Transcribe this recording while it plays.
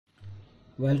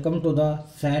Welcome to the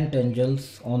St.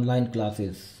 Angel's online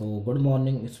classes. So, good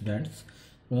morning, students.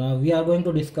 We are going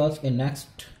to discuss a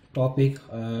next topic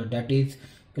that is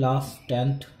class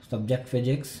 10th subject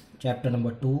physics, chapter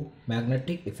number 2,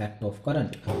 magnetic effect of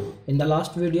current. In the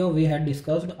last video, we had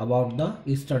discussed about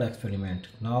the stud experiment.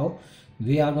 Now,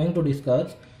 we are going to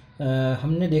discuss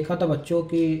हमने देखा था बच्चों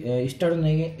की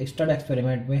stud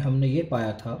experiment में हमने ये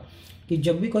पाया था कि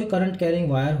जब भी कोई करंट कैरिंग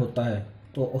वायर होता है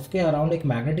तो उसके अराउंड एक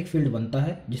मैग्नेटिक फील्ड बनता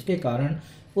है, जिसके कारण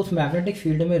उस मैग्नेटिक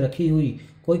फील्ड में रखी हुई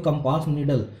कोई कंपास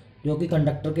नीडल जो कि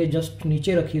कंडक्टर के जस्ट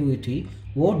नीचे रखी हुई थी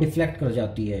वो डिफ्लेक्ट कर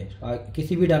जाती है,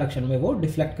 किसी भी डायरेक्शन में वो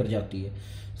डिफ्लेक्ट कर जाती है।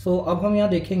 सो अब हम यहाँ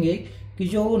देखेंगे कि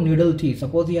जो नीडल थी,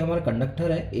 सपोज ये हमारा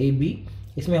कंडक्टर है ए बी,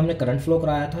 इसमें हमने करंट फ्लो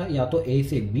कराया था या तो ए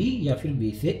से बी या फिर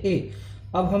बी से ए।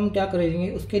 अब हम क्या करेंगे,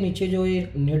 उसके नीचे जो ये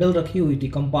नीडल रखी हुई थी,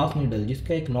 कंपास नीडल,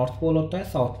 जिसका एक नॉर्थ पोल होता है,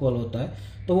 साउथ पोल होता है,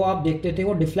 तो वो आप देखते थे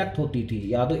वो डिफ्लेक्ट होती थी,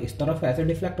 या तो इस तरफ ऐसे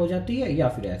डिफ्लेक्ट हो जाती है या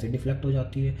फिर ऐसे डिफ्लेक्ट हो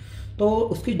जाती है। तो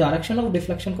उसकी डायरेक्शन ऑफ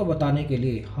डिफ्लेक्शन को बताने के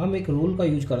लिए हम एक रूल का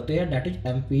यूज करते हैं, that is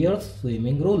amperes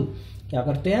swimming rule. क्या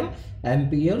करते हैं हम?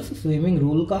 एम्पियर्स स्विमिंग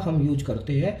रूल का हम यूज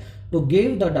करते हैं to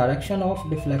give the direction of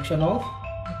deflection of.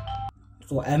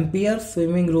 So amperes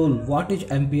swimming rule, what is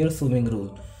amperes swimming rule?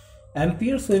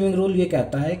 Ampere swimming rule ये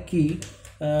कहता है कि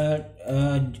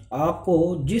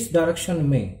आपको जिस डायरेक्शन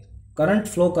में करंट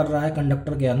फ्लो कर रहा है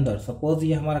कंडक्टर के अंदर, सपोज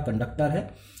ये हमारा कंडक्टर है,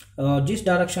 जिस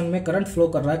डायरेक्शन में करंट फ्लो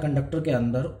कर रहा है कंडक्टर के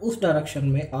अंदर, उस डायरेक्शन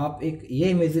में आप एक ये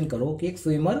इमेजिन करो कि एक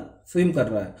स्विमर स्विम कर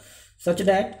रहा है, सच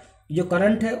दैट जो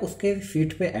करंट है उसके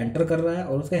फीट पे एंटर कर रहा है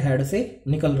और उसके हेड से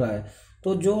निकल रहा है।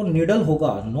 तो जो नीडल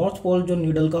होगा, नॉर्थ पोल जो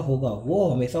नीडल का होगा, वो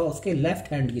हमेशा उसके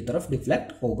लेफ्ट हैंड की तरफ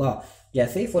डिफ्लेक्ट होगा।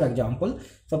 जैसे फॉर एग्जांपल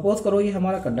सपोज करो ये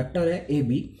हमारा कंडक्टर है ए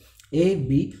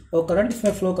बी और करंट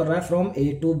इसमें फ्लो कर रहा है फ्रॉम ए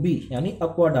टू बी, यानी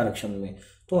अपवर्ड डायरेक्शन में।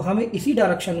 तो हमें इसी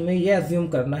डायरेक्शन में ये एज्यूम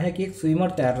करना है कि एक स्विमर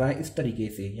तैर रहा है इस तरीके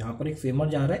से, यहाँ पर एक स्विमर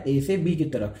जा रहा है ए से बी की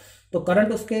तरफ, तो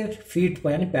करंट उसके फीट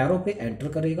पर यानी पैरों पे एंटर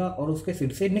करेगा और उसके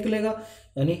सिर से निकलेगा,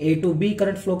 यानी ए टू बी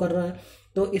करंट फ्लो कर रहा है।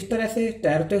 तो इस तरह से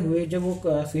तैरते हुए जब वो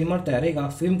स्विमर तैरेगा,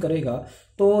 स्विम करेगा,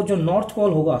 तो जो नॉर्थ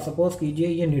पोल होगा, सपोज कीजिए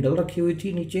ये नीडल रखी हुई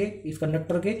थी नीचे इस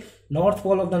कंडक्टर के, north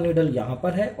pole of the needle यहाँ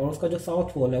पर है और उसका जो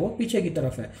साउथ पोल है वो पीछे की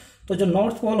तरफ है। तो जो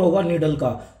नॉर्थ पोल होगा नीडल का,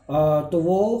 तो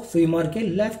वो स्विमर के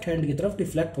लेफ्ट हैंड की तरफ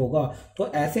डिफ्लेक्ट होगा।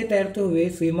 तो ऐसे तैरते हुए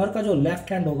स्विमर का जो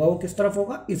लेफ्ट हैंड होगा वो किस तरफ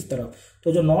होगा? इस तरफ।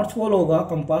 तो जो नॉर्थ पोल होगा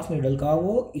कंपास नीडल का,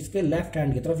 वो इसके लेफ्ट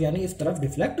हैंड की तरफ यानी इस तरफ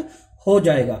डिफ्लेक्ट हो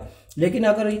जाएगा। लेकिन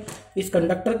अगर इस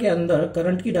कंडक्टर के अंदर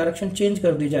करंट की डायरेक्शन चेंज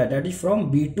कर दी जाए, that is from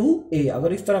B to ए,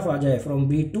 अगर इस तरफ आ जाए फ्रॉम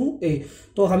बी टू ए,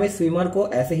 तो हमें स्विमर को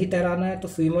ऐसे ही तैराना है। तो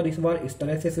स्विमर इस बार इस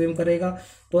तरह से स्विम करेगा,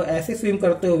 तो ऐसे स्विम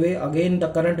करते हुए again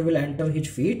the current will enter his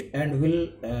feet and will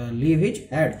leave his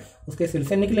head, उसके सिर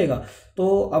से निकलेगा। तो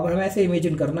अब हमें ऐसे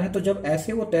इमेजिन करना है, तो जब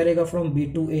ऐसे वो तैरेगा from B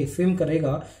to A, swim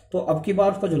करेगा, तो अब की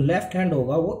बार उसका जो लेफ्ट हैंड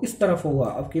होगा वो इस तरफ होगा।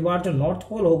 अब की बार जो नॉर्थ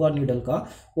पोल होगा नीडल का,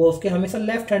 वो उसके हमेशा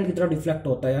लेफ्ट हैंड की तरफ डिफ्लेक्ट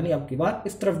होता है, यानी अब की बार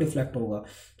इस तरफ डिफ्लेक्ट होगा।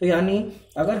 तो यानी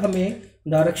अगर हमें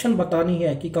डायरेक्शन बतानी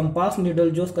है कि कंपास नीडल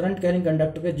जो करंट कैरिंग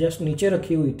कंडक्टर के जस्ट नीचे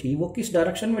रखी हुई थी वो किस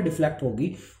डायरेक्शन में डिफ्लेक्ट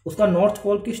होगी, उसका नॉर्थ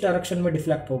पोल किस डायरेक्शन में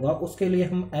डिफ्लेक्ट होगा, उसके लिए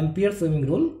हम एम्पियर स्विमिंग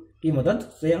रूल की मदद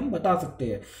से हम बता सकते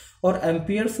हैं। और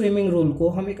एम्पियर स्विमिंग रूल को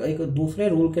हम एक दूसरे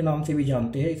रूल के नाम से भी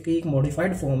जानते हैं, इसकी एक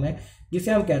मॉडिफाइड फॉर्म है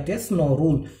जिसे हम कहते हैं snow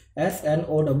rule,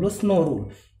 SNOW, snow rule.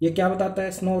 ये क्या बताता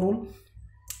है snow rule?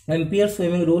 Ampere's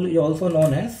swimming rule is also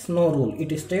known as snow rule.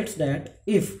 It states that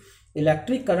if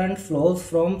electric current flows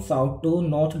from south to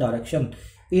north direction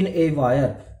in a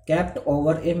wire kept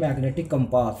over a magnetic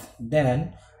compass, then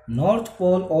north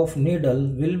pole of needle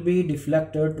will be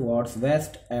deflected towards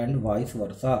west and vice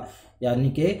versa. यानी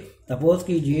कि suppose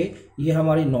कीजिए ये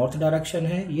हमारी north direction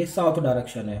है, ये south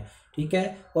direction है, ठीक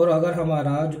है। और अगर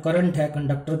हमारा जो करंट है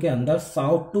कंडक्टर के अंदर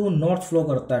साउथ टू नॉर्थ फ्लो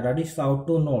करता है, that is south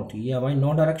to north, ये हमारी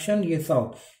नॉर्थ डायरेक्शन, ये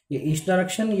साउथ, ये ईस्ट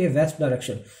डायरेक्शन, ये वेस्ट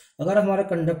डायरेक्शन। अगर हमारे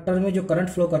कंडक्टर में जो करंट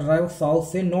फ्लो कर रहा है वो साउथ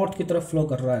से नॉर्थ की तरफ फ्लो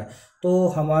कर रहा है, तो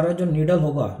हमारा जो नीडल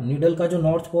होगा, नीडल का जो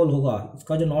नॉर्थ पोल होगा,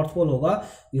 इसका जो नॉर्थ पोल होगा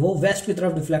वो वेस्ट की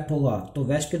तरफ डिफ्लेक्ट होगा। तो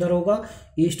वेस्ट किधर होगा?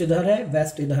 ईस्ट इधर है,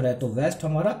 वेस्ट इधर है, तो वेस्ट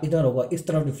हमारा इधर होगा, इस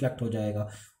तरफ डिफ्लेक्ट हो जाएगा।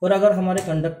 और अगर हमारे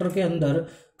कंडक्टर के अंदर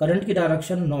करंट की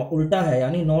डायरेक्शन उल्टा है,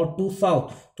 यानी नॉर्थ टू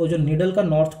साउथ, तो जो नीडल का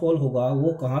नॉर्थ पोल होगा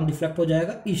वो कहाँ डिफ्लेक्ट हो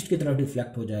जाएगा? ईस्ट की तरफ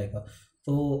डिफ्लेक्ट हो जाएगा।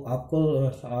 तो आपको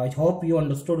I hope you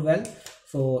understood well.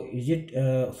 So is it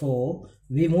so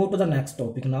we move to the next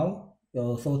topic now.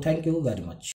 So thank you very much.